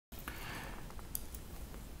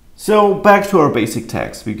So back to our basic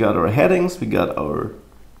text. We got our headings, we got our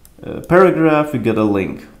paragraph, we got a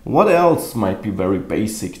link. What else might be very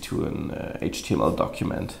basic to an HTML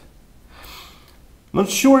document?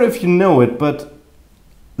 Not sure if you know it, but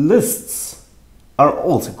lists are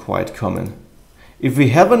also quite common. If we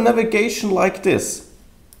have a navigation like this,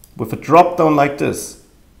 with a drop down like this,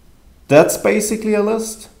 that's basically a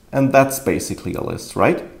list, and that's basically a list,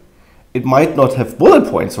 right? It might not have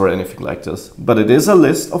bullet points or anything like this, but it is a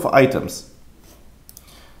list of items.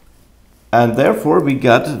 And therefore we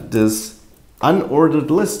got this unordered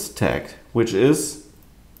list tag, which is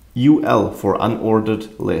UL for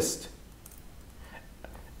unordered list.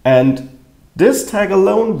 And this tag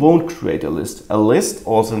alone won't create a list. A list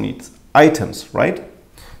also needs items, right?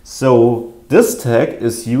 So this tag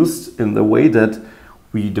is used in the way that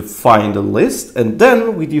we define the list and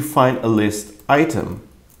then we define a list item.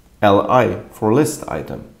 LI for list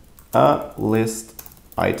item. A list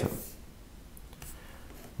item.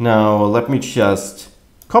 Now let me just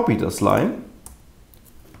copy this line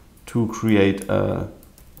to create a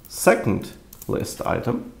second list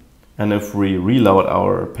item. And if we reload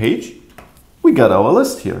our page, we got our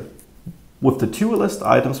list here with the two list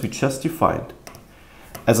items we just defined.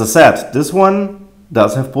 As I said, this one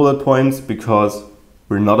does have bullet points because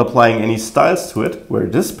we're not applying any styles to it, where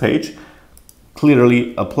this page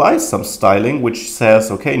clearly applies some styling, which says,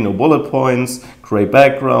 okay, no bullet points, gray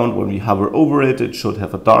background. When we hover over it, it should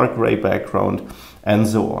have a dark gray background, and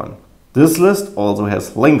so on. This list also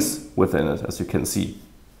has links within it, as you can see.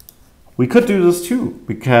 We could do this too.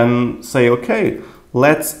 We can say, okay,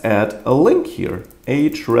 let's add a link here.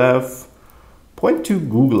 href, point to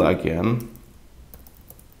Google again.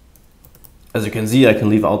 As you can see, I can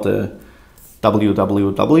leave out the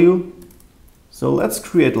www. So let's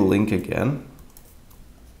create a link again.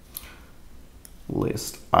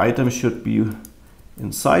 List item should be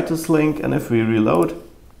inside this link, and if we reload,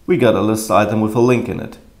 we got a list item with a link in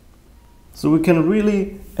it. So we can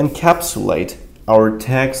really encapsulate our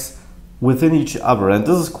tags within each other, and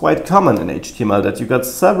this is quite common in HTML, that you got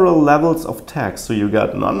several levels of tags. So you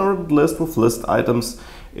got an unordered list with list items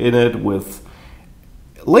in it, with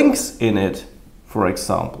links in it, for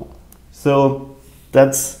example. So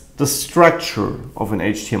that's the structure of an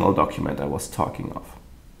HTML document I was talking of.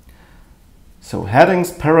 So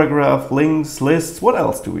headings, paragraph, links, lists, what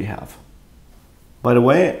else do we have? By the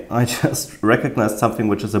way, I just recognized something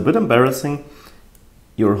which is a bit embarrassing.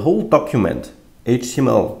 Your whole document,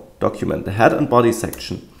 HTML document, the head and body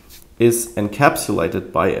section, is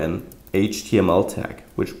encapsulated by an HTML tag,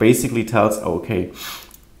 which basically tells, okay,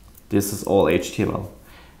 this is all HTML.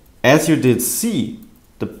 As you did see,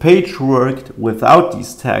 the page worked without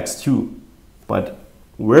these tags too, but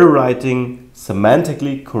we're writing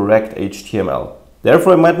semantically correct HTML.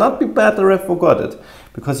 Therefore, it might not be bad that I forgot it,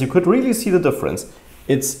 because you could really see the difference.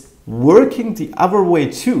 It's working the other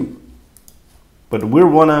way too, but we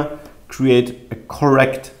want to create a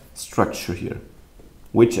correct structure here,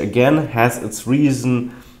 which again has its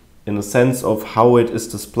reason in the sense of how it is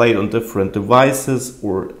displayed on different devices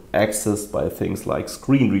or accessed by things like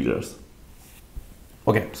screen readers.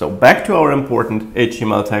 Okay, so back to our important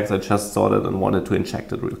HTML tags. I just saw that and wanted to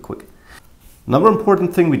inject it real quick. Another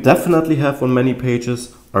important thing we definitely have on many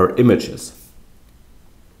pages are images.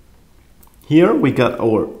 Here we got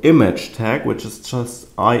our image tag, which is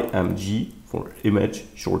just img for image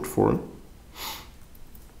short form.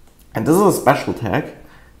 And this is a special tag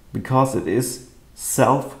because it is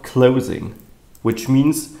self-closing, which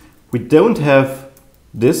means we don't have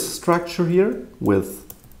this structure here with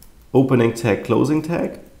opening tag, closing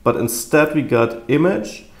tag, but instead we got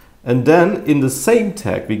image, and then in the same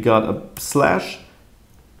tag we got a slash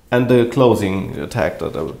and the closing tag,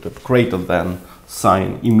 the greater than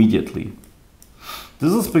sign immediately.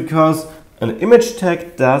 This is because an image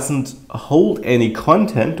tag doesn't hold any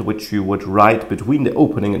content which you would write between the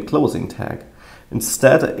opening and closing tag.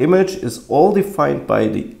 Instead, an image is all defined by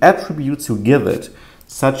the attributes you give it,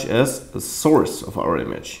 such as the source of our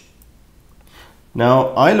image. Now,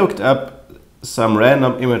 I looked up some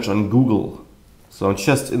random image on Google, so I'm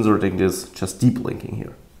just inserting this, just deep linking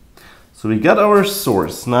here. So we got our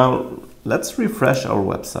source. Now, let's refresh our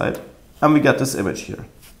website, and we got this image here.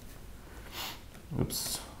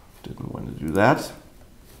 Oops, didn't want to do that.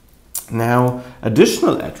 Now,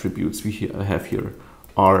 additional attributes we have here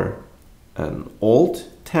are an alt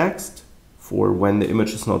text for when the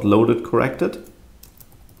image is not loaded corrected.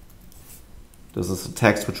 This is a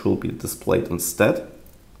text which will be displayed instead.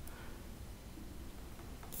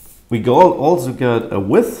 We also got a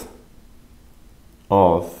width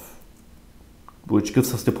which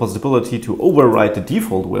gives us the possibility to override the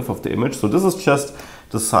default width of the image. So this is just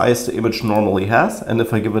the size the image normally has, and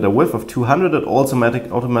if I give it a width of 200, it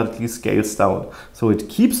automatically scales down. So it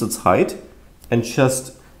keeps its height and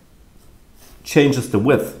just changes the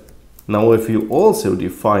width. Now if you also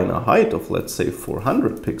define a height of, let's say,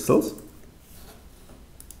 400 pixels,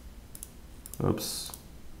 oops,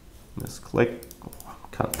 misclick,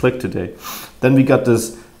 can't click today, then we got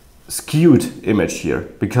this skewed image here,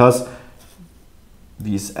 because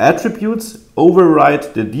these attributes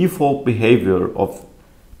override the default behavior of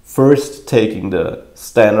first taking the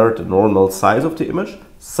standard, the normal size of the image,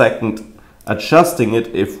 second adjusting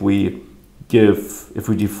it if we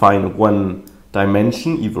define one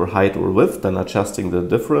dimension, either height or width, then adjusting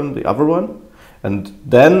the other one, and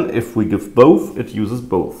then if we give both, it uses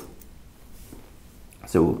both.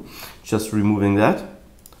 So just removing that.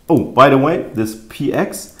 Oh, by the way, this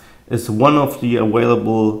px is one of the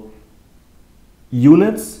available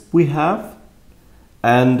units we have,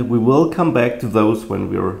 and we will come back to those when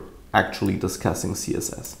we're actually discussing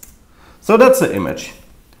CSS. So that's the image.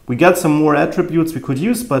 We got some more attributes we could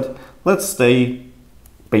use, but let's stay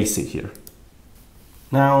basic here.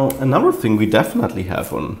 Now, another thing we definitely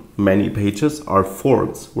have on many pages are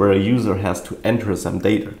forms, where a user has to enter some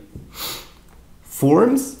data.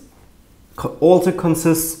 Forms also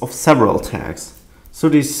consists of several tags. So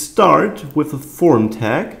they start with a form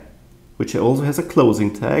tag, which also has a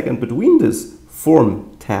closing tag, and between these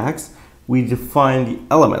form tags, we define the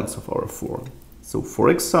elements of our form. So for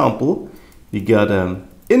example, we got an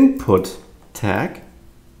input tag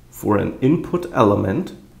for an input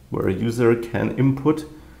element, where a user can input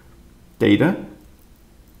data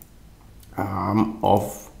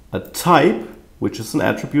of a type, which is an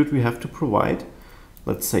attribute we have to provide.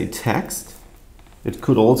 Let's say text. It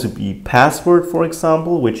could also be password, for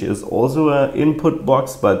example, which is also an input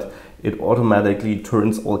box, but it automatically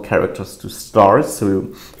turns all characters to stars,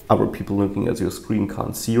 so other people looking at your screen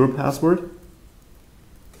can't see your password.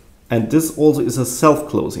 And this also is a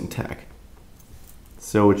self-closing tag.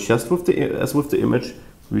 So it's just with as with the image,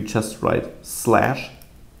 we just write slash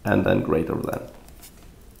and then greater than.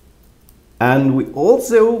 And we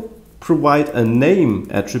also provide a name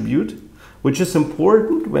attribute, which is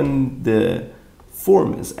important when the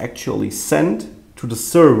form is actually sent to the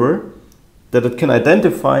server, that it can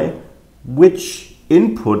identify which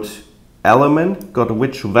input element got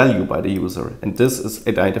which value by the user. And this is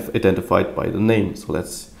identified by the name. So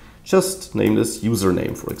let's just name this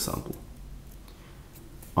username, for example.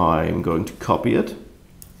 I'm going to copy it,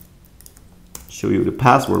 show you the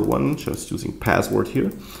password one, just using password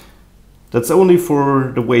here. That's only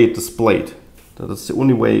for the way it's displayed. That's the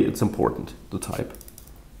only way it's important, the type.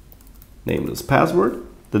 Name this password.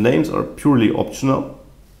 The names are purely optional.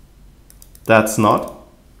 That's not.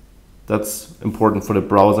 That's important for the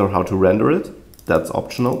browser, how to render it. That's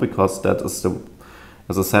optional, because that is the,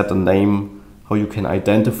 as I said, the name, how you can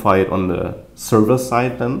identify it on the server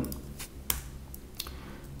side then,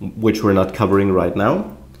 which we're not covering right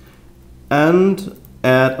now. And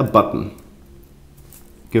add a button.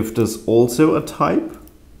 Give this also a type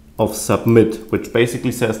of submit, which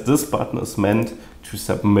basically says this button is meant to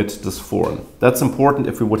submit this form. That's important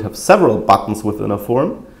if we would have several buttons within a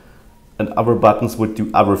form, and other buttons would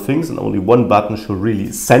do other things, and only one button should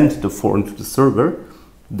really send the form to the server.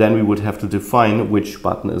 Then we would have to define which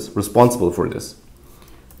button is responsible for this.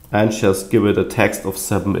 And just give it a text of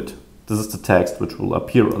submit. This is the text which will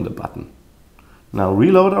appear on the button. Now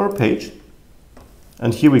reload our page,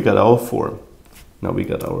 and here we got our form. Now we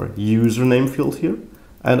got our username field here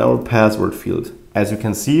and our password field, as you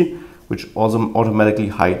can see, which also automatically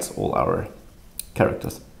hides all our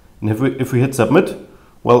characters. And if we hit submit,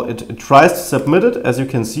 well, it tries to submit it. As you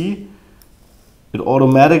can see, it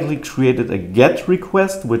automatically created a GET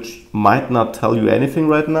request, which might not tell you anything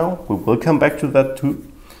right now. We will come back to that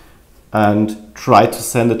too. And try to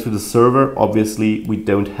send it to the server. Obviously, we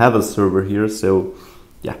don't have a server here, so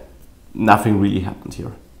yeah, nothing really happened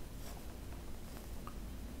here.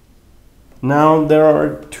 Now, there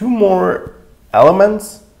are two more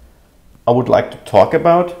elements I would like to talk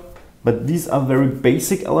about, but these are very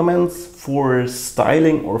basic elements for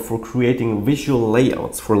styling or for creating visual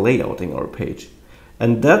layouts, for layouting our page.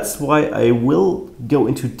 And that's why I will go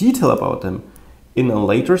into detail about them in a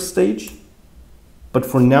later stage. But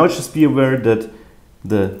for now, just be aware that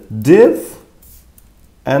the div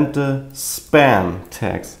and the span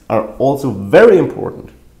tags are also very important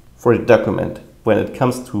for a document when it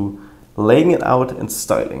comes to laying it out and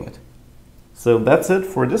styling it. So that's it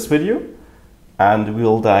for this video, and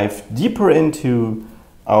we'll dive deeper into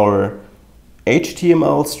our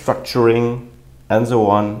HTML structuring and so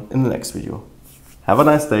on in the next video. Have a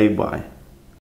nice day, bye.